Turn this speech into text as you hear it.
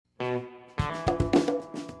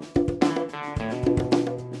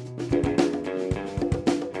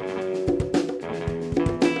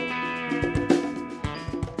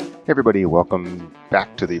Everybody, welcome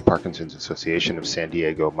back to the Parkinson's Association of San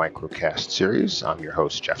Diego Microcast series. I'm your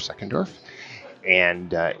host, Jeff Seckendorf,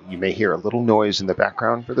 and you may hear a little noise in the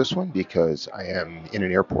background for this one because I am in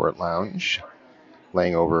an airport lounge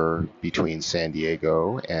laying over between San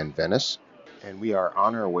Diego and Venice, and we are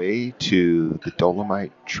on our way to the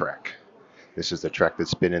Dolomite Trek. This is the trek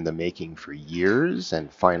that's been in the making for years and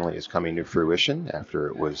finally is coming to fruition after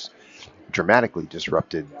it was dramatically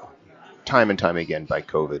disrupted time and time again by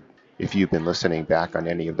COVID. If you've been listening back on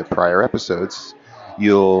any of the prior episodes,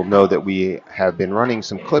 you'll know that we have been running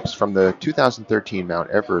some clips from the 2013 Mount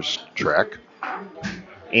Everest trek.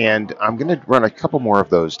 And I'm going to run a couple more of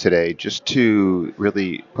those today just to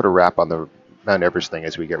really put a wrap on the Mount Everest thing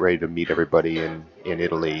as we get ready to meet everybody in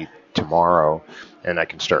Italy tomorrow. And I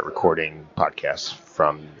can start recording podcasts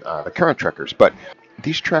from the current trekkers. But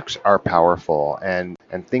these treks are powerful, and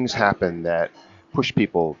things happen that push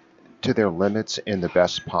people to their limits in the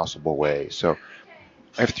best possible way. So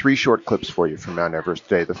I have three short clips for you from Mount Everest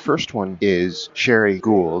today. The first one is Sherry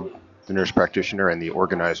Gould, the nurse practitioner and the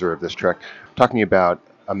organizer of this trek, talking about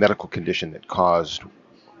a medical condition that caused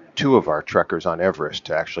two of our trekkers on Everest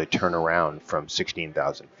to actually turn around from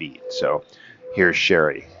 16,000 feet. So here's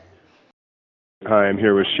Sherry. Hi, I'm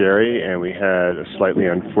here with Sherry, and we had a slightly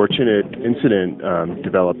unfortunate incident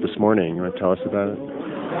develop this morning. You want to tell us about it?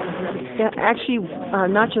 Yeah, actually,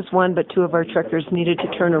 not just one, but two of our trekkers needed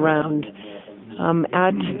to turn around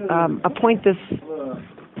at a point this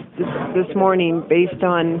morning, based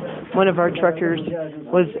on one of our trekkers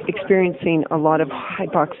was experiencing a lot of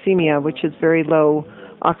hypoxemia, which is very low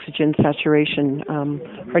oxygen saturation.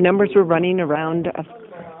 Her numbers were running around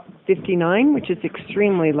 59, which is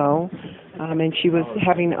extremely low, and she was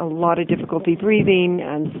having a lot of difficulty breathing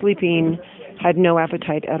and sleeping, had no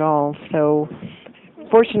appetite at all. So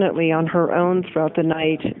fortunately, on her own throughout the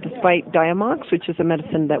night, despite Diamox, which is a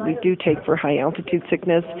medicine that we do take for high altitude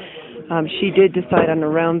sickness, she did decide on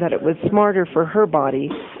her own that it was smarter for her body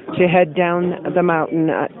to head down the mountain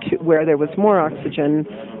to where there was more oxygen,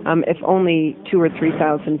 if only 2,000 or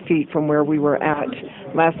 3,000 feet from where we were at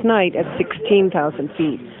last night at 16,000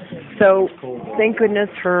 feet. So thank goodness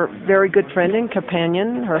her very good friend and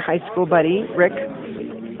companion, her high school buddy, Rick,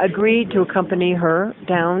 agreed to accompany her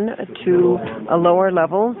down to a lower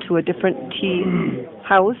level, to a different tea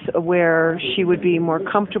house where she would be more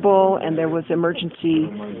comfortable, and there was emergency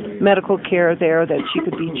medical care there that she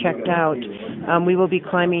could be checked out. We will be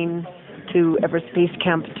climbing to Everest Base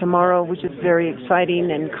Camp tomorrow, which is very exciting,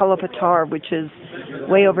 and Kalapatar, which is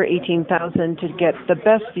way over 18,000, to get the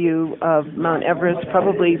best view of Mount Everest.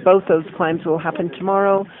 Probably both those climbs will happen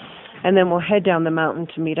tomorrow, and then we'll head down the mountain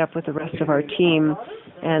to meet up with the rest of our team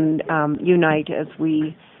and unite as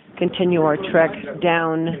we continue our trek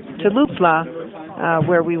down to Lufla,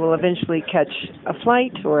 where we will eventually catch a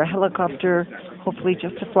flight or a helicopter, hopefully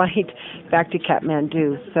just a flight, back to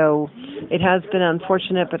Kathmandu. So it has been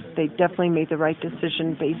unfortunate, but they definitely made the right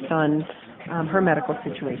decision based on her medical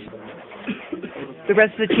situation. The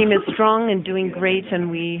rest of the team is strong and doing great,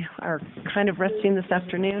 and we are kind of resting this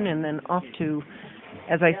afternoon and then off to,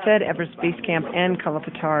 as I said, Everest Base Camp and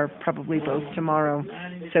Kalapatar, probably both tomorrow.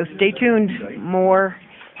 So stay tuned. More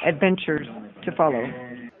adventures to follow.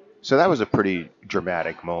 So that was a pretty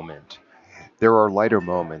dramatic moment. There are lighter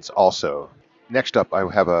moments also. Next up, I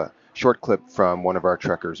have a short clip from one of our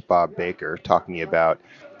trekkers, Bob Baker, talking about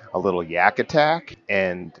a little yak attack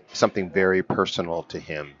and something very personal to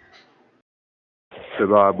him. So,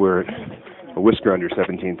 Bob, we're a whisker under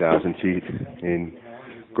 17,000 feet in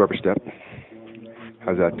Gorberstep.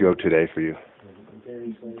 How's that go today for you?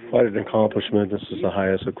 Quite an accomplishment. This is the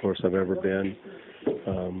highest, of course, I've ever been.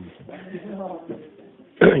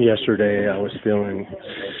 Yesterday, I was feeling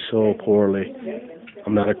so poorly.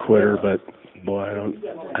 I'm not a quitter, but boy,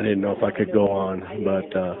 I didn't know if I could go on. But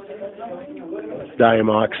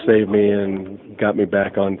Diamox saved me and got me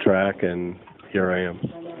back on track, and here I am.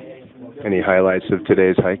 Any highlights of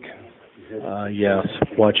today's hike? Yes,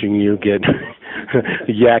 watching you get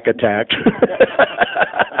yak attacked.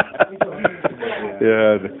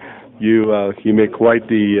 Yeah, you make quite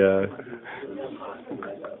the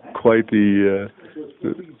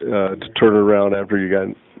turn around after you got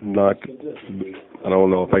knocked. I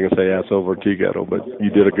don't know if I can say ass over tea kettle, but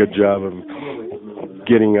you did a good job of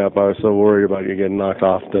getting up. I was so worried about you getting knocked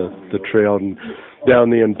off the trail and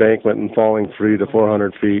down the embankment and falling 300 to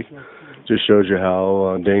 400 feet. Just shows you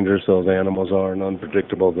how dangerous those animals are and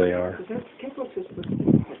unpredictable they are.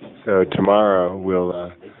 So tomorrow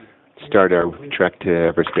we'll start our trek to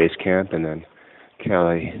Everest Base Camp and then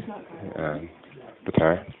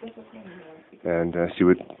Batar and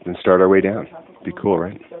and start our way down. Be cool,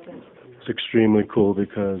 right? It's extremely cool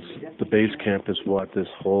because the base camp is what this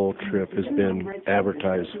whole trip has been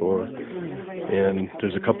advertised for. And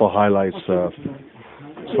there's a couple highlights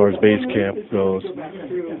as far as base camp goes.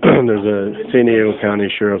 There's a San Diego County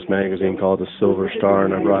Sheriff's magazine called the Silver Star,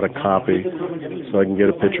 and I brought a copy so I can get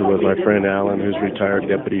a picture with my friend Alan, who's retired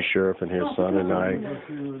deputy sheriff, and his son and I.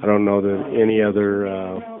 I don't know that any other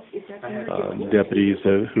deputies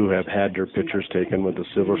who have had their pictures taken with the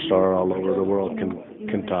Silver Star all over the world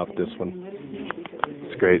can top this one.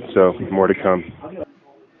 It's great. So more to come.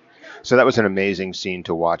 So that was an amazing scene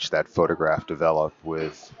to watch that photograph develop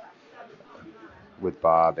with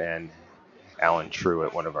Bob and Alan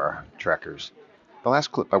Truitt, one of our trekkers. The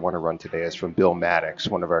last clip I want to run today is from Bill Maddox,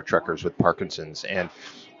 one of our trekkers with Parkinson's, and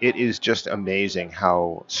it is just amazing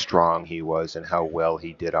how strong he was and how well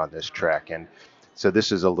he did on this trek. And so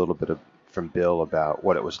this is a little bit from Bill about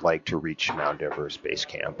what it was like to reach Mount Everest Base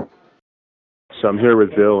Camp. So I'm here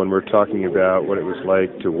with Bill, and we're talking about what it was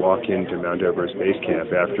like to walk into Mount Everest Base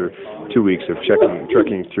Camp after 2 weeks of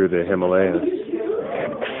trekking through the Himalayas.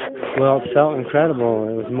 Well, it felt incredible.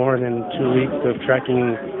 It was more than 2 weeks of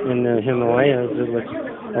trekking in the Himalayas. It was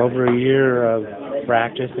over a year of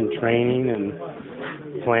practice and training and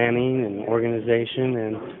planning and organization,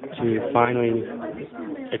 and to finally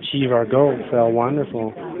achieve our goal felt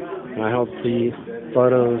wonderful. And I hope the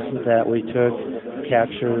photos that we took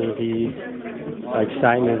capture the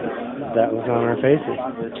excitement that was on our faces.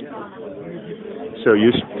 So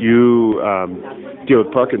you deal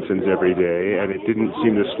with Parkinson's every day, and it didn't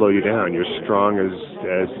seem to slow you down. You're strong as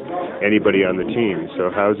anybody on the team.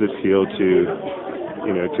 So how does it feel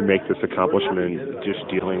to make this accomplishment just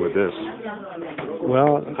dealing with this?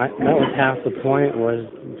 Well, that was half the point, was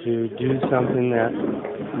to do something that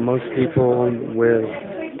most people with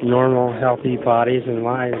normal, healthy bodies and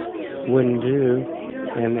lives wouldn't do,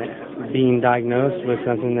 and being diagnosed with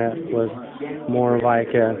something that was more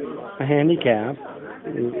like a handicap,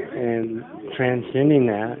 and transcending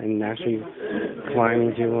that and actually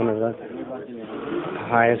climbing to one of the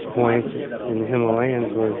highest points in the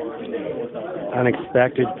Himalayas was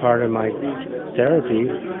unexpected part of my therapy,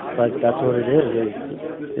 but that's what it is.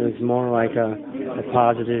 It was more like a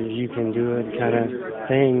positive, you can do it kind of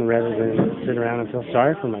thing, rather than sit around and feel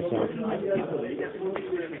sorry for myself.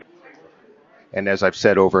 And as I've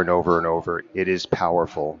said over and over and over, it is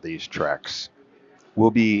powerful, these treks. We'll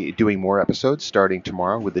be doing more episodes starting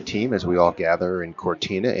tomorrow with the team as we all gather in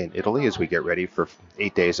Cortina in Italy as we get ready for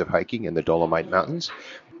 8 days of hiking in the Dolomite Mountains.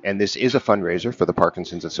 And this is a fundraiser for the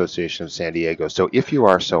Parkinson's Association of San Diego. So if you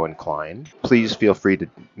are so inclined, please feel free to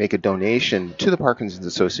make a donation to the Parkinson's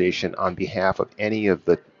Association on behalf of any of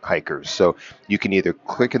the hikers. So you can either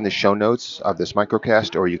click in the show notes of this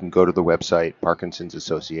microcast, or you can go to the website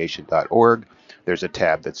parkinsonsassociation.org. There's a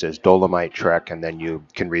tab that says Dolomite Trek, and then you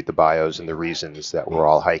can read the bios and the reasons that we're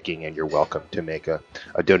all hiking, and you're welcome to make a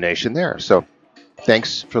donation there. So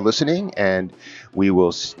thanks for listening, and we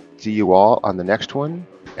will see you all on the next one,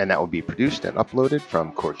 and that will be produced and uploaded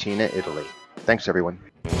from Cortina, Italy. Thanks, everyone.